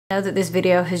I know that this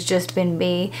video has just been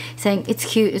me saying it's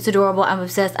cute, it's adorable, I'm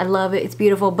obsessed, I love it, it's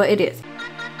beautiful, but it is.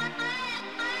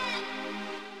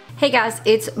 Hey guys,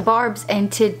 it's Barbs,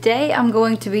 and today I'm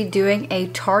going to be doing a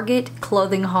Target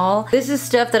clothing haul. This is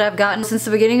stuff that I've gotten since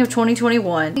the beginning of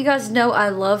 2021. You guys know I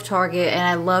love Target and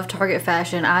I love Target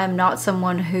fashion. I am not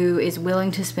someone who is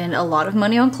willing to spend a lot of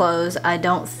money on clothes. I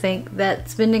don't think that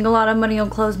spending a lot of money on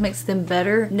clothes makes them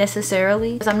better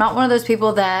necessarily. I'm not one of those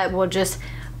people that will just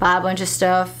buy a bunch of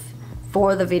stuff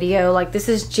for the video. Like, this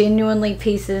is genuinely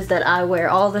pieces that I wear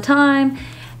all the time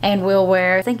and will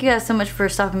wear. Thank you guys so much for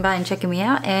stopping by and checking me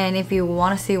out, and if you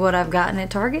want to see what I've gotten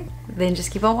at Target, then just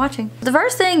keep on watching. The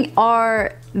first thing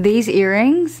are these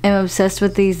earrings. I'm obsessed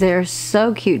with these. They're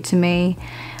so cute to me.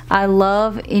 I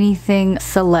love anything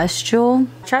celestial.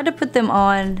 I tried to put them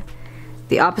on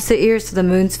the opposite ears so the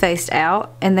moon's faced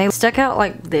out, and they stuck out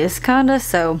like this kinda,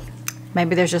 so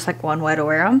maybe there's just like one way to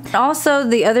wear them. Also,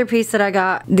 the other piece that I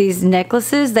got, these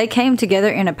necklaces, they came together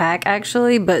in a pack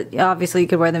actually, but obviously you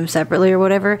could wear them separately or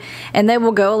whatever, and they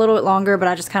will go a little bit longer, but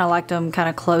I just kind of liked them kind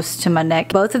of close to my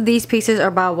neck. Both of these pieces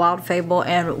are by Wild Fable,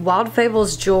 and Wild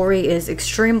Fable's jewelry is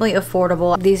extremely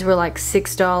affordable. These were like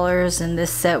 $6 and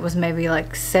this set was maybe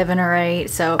like $7 or $8.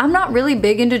 So I'm not really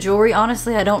big into jewelry,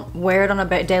 honestly. I don't wear it on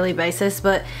a daily basis,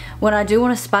 but when I do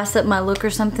want to spice up my look or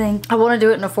something, I want to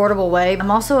do it in an affordable way.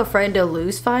 I'm also afraid to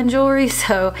lose fine jewelry,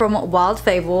 so from Wild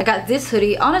Fable I got this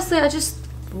hoodie. Honestly, I just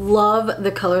love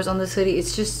the colors on this hoodie.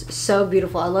 It's just so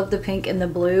beautiful. I love the pink and the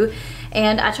blue,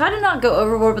 and I try to not go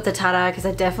overboard with the tie-dye because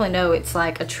I definitely know it's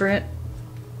like a trend.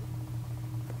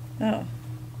 Oh,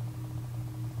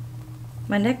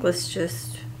 my necklace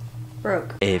just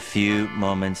broke. A few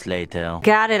moments later.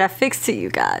 Got it, I fixed it, you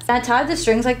guys. I tied the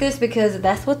strings like this because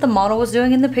that's what the model was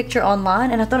doing in the picture online,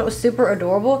 and I thought it was super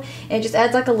adorable. And it just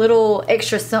adds like a little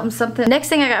extra something. Next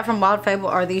thing I got from Wild Fable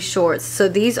are these shorts. So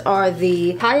these are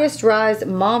the highest rise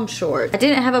mom shorts. I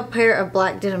didn't have a pair of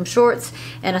black denim shorts,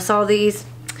 and I saw these,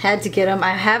 had to get them.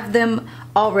 I have them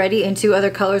already in 2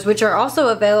 other colors, which are also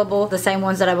available, the same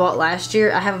ones that I bought last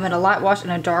year. I have them in a light wash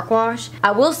and a dark wash. I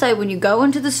will say, when you go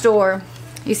into the store,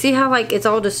 you see how like it's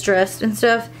all distressed and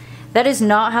stuff? That is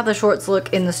not how the shorts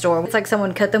look in the store. It's like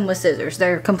someone cut them with scissors.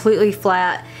 They're completely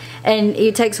flat, and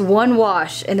it takes one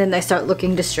wash and then they start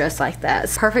looking distressed like that.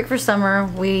 It's perfect for summer.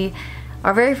 We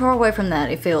are very far away from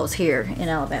that, it feels, here in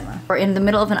Alabama. We're in the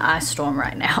middle of an ice storm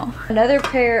right now. Another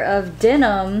pair of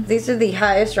denim. These are the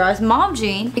highest rise mom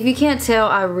jean. If you can't tell,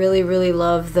 I really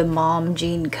love the mom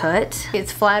jean cut.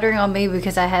 It's flattering on me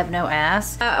because I have no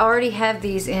ass. I already have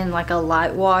these in like a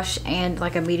light wash and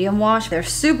like a medium wash. They're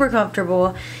super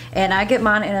comfortable, and I get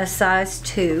mine in a size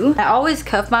 2. I always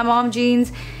cuff my mom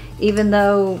jeans, even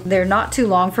though they're not too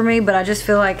long for me, but I just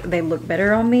feel like they look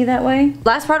better on me that way.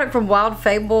 Last product from Wild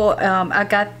Fable, I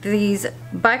got these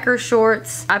biker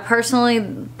shorts. I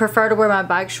personally prefer to wear my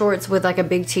bike shorts with like a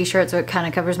big t-shirt so it kind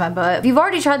of covers my butt. If you've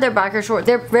already tried their biker shorts,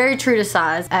 they're very true to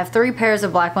size. I have 3 pairs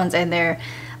of black ones, and they're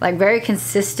like very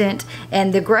consistent,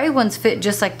 and the gray ones fit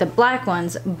just like the black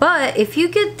ones. But if you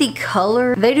get the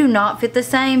color, they do not fit the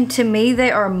same. To me, they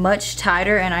are much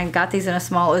tighter, and I got these in a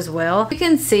small as well. You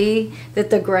can see that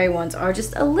the gray ones are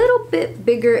just a little bit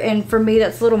bigger, and for me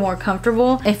that's a little more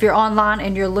comfortable. If you're online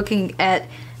and you're looking at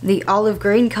the olive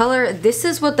green color, this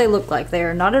is what they look like. They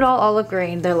are not at all olive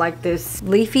green. They're like this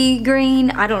leafy green.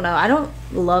 I don't know. I don't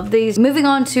love these. Moving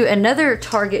on to another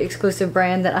Target exclusive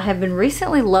brand that I have been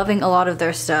recently loving a lot of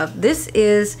their stuff. This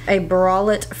is a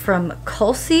bralette from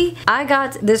Cheel. I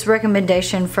got this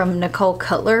recommendation from Nicole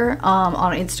Cutler on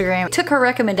Instagram. I took her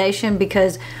recommendation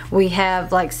because we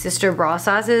have like sister bra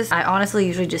sizes. I honestly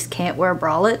usually just can't wear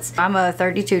bralettes. I'm a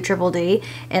 32 triple D,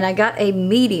 and I got a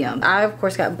medium. I of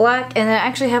course got black, and I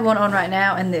actually have one on right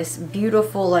now in this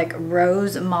beautiful like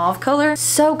rose mauve color.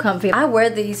 So comfy. I wear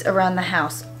these around the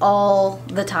house all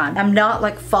the time. I'm not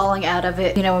like falling out of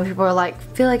it. You know, when people are like,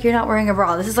 feel like you're not wearing a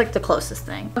bra, this is like the closest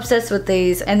thing. I'm obsessed with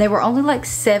these, and they were only like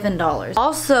 $7.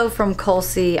 Also from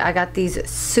Cheel, I got these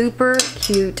super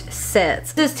cute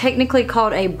sets. This is technically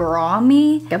called a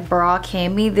bra-me, a bra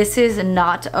cami. This is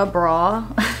not a bra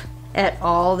at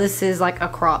all. This is like a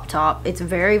crop top. It's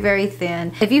very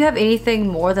thin. If you have anything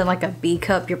more than like a B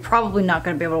cup, you're probably not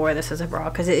going to be able to wear this as a bra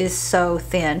because it is so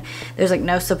thin. There's like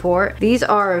no support. These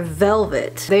are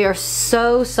velvet. They are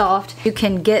so soft. You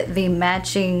can get the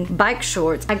matching bike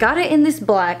shorts. I got it in this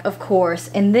black, of course,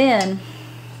 and then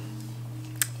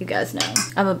you guys know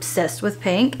I'm obsessed with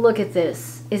pink. Look at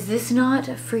this. Is this not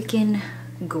freaking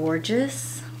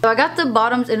gorgeous? So I got the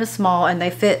bottoms in a small, and they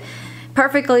fit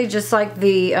perfectly just like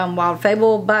the Wild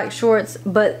Fable black shorts,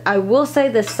 but I will say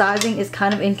the sizing is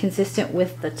kind of inconsistent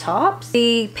with the tops.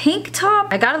 The pink top,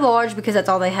 I got a large because that's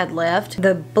all they had left.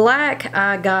 The black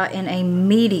I got in a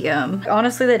medium.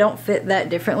 Honestly, they don't fit that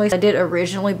differently. I did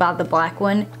originally buy the black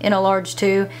one in a large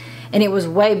too, and it was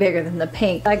way bigger than the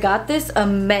pink. I got this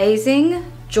amazing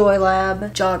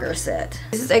JoyLab jogger set.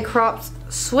 This is a cropped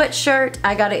sweatshirt.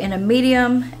 I got it in a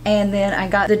medium, and then I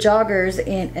got the joggers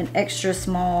in an extra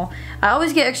small. I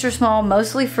always get extra small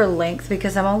mostly for length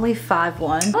because I'm only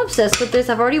 5'1". I'm obsessed with this.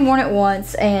 I've already worn it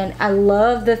once and I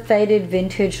love the faded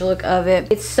vintage look of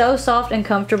it. It's so soft and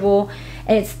comfortable,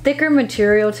 and it's thicker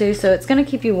material too, so it's gonna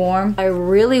keep you warm. I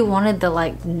really wanted the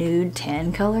like nude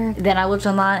tan color. Then I looked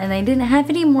online and they didn't have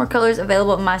any more colors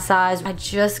available in my size. I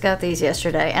just got these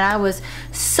yesterday and I was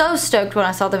so stoked when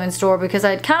I saw them in store because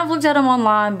I kind of looked at them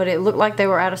online, but it looked like they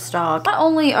were out of stock. Not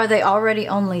only are they already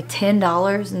only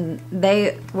 $10, and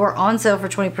they were on sale for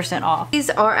 20% off. These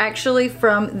are actually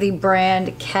from the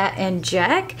brand Cat and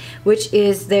Jack, which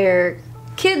is their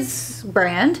kids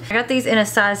brand. I got these in a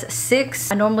size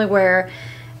 6. I normally wear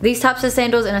these types of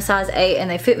sandals in a size 8 and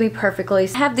they fit me perfectly.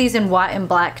 I have these in white and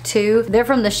black too. They're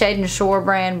from the Shade and Shore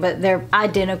brand, but they're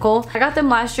identical. I got them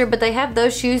last year, but they have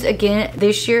those shoes again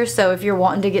this year, so if you're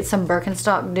wanting to get some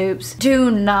Birkenstock dupes,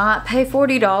 do not pay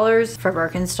 $40 for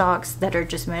Birkenstocks that are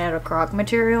just made out of croc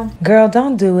material. Girl,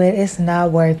 don't do it. It's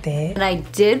not worth it. And I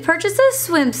did purchase a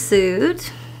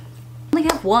swimsuit. I only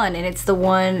have one, and it's the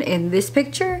one in this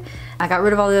picture. I got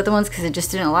rid of all the other ones because I just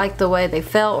didn't like the way they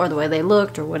felt or the way they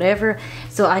looked or whatever.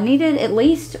 So I needed at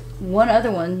least one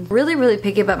other one. Really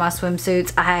picky about my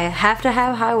swimsuits. I have to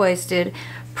have high-waisted,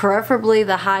 preferably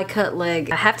the high cut leg.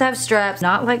 I have to have straps,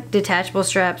 not like detachable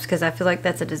straps, because I feel like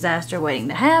that's a disaster waiting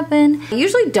to happen. I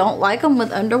usually don't like them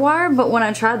with underwire, but when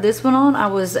I tried this one on, I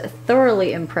was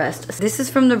thoroughly impressed. This is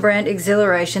from the brand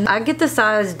Exhilaration. I get the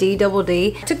size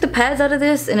D-double-D. I took the pads out of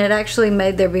this and it actually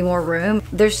made there be more room.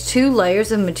 There's 2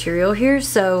 layers of material here,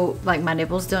 so like my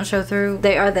nipples don't show through.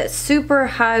 They are that super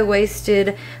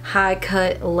high-waisted,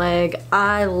 high-cut leg.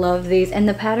 I love these, and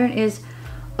the pattern is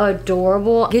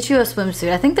adorable. Get you a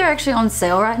swimsuit. I think they're actually on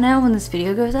sale right now when this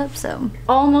video goes up, so.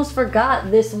 Almost forgot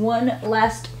this one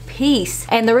last piece,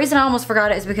 and the reason I almost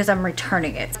forgot it is because I'm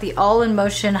returning it. The All in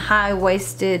Motion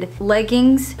high-waisted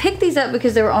leggings. Picked these up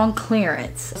because they were on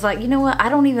clearance. I was like, you know what, I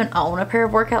don't even own a pair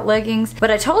of workout leggings, but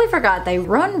I totally forgot they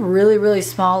run really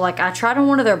small. Like I tried on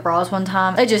one of their bras one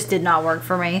time, it just did not work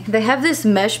for me. They have this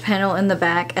mesh panel in the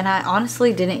back, and I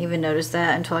honestly didn't even notice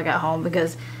that until I got home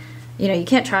because, you know, you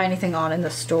can't try anything on in the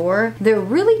store. They're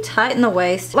really tight in the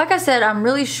waist. Like I said, I'm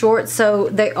really short, so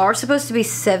they are supposed to be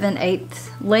 7/8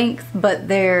 length, but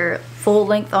they're full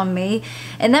length on me.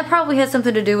 And that probably has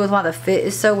something to do with why the fit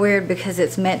is so weird, because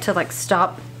it's meant to like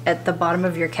stop at the bottom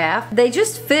of your calf. They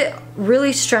just fit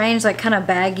really strange, like kind of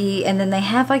baggy, and then they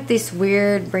have like this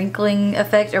weird wrinkling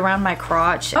effect around my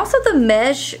crotch. Also, the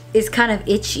mesh is kind of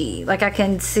itchy. Like I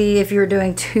can see if you were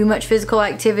doing too much physical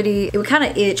activity, it would kind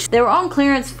of itch. They were on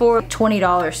clearance for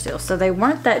 $20 still, so they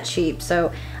weren't that cheap.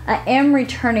 So I am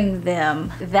returning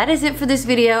them. That is it for this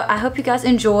video. I hope you guys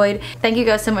enjoyed. Thank you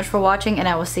guys so much for watching, and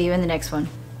I will see you in the next one.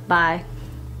 Bye.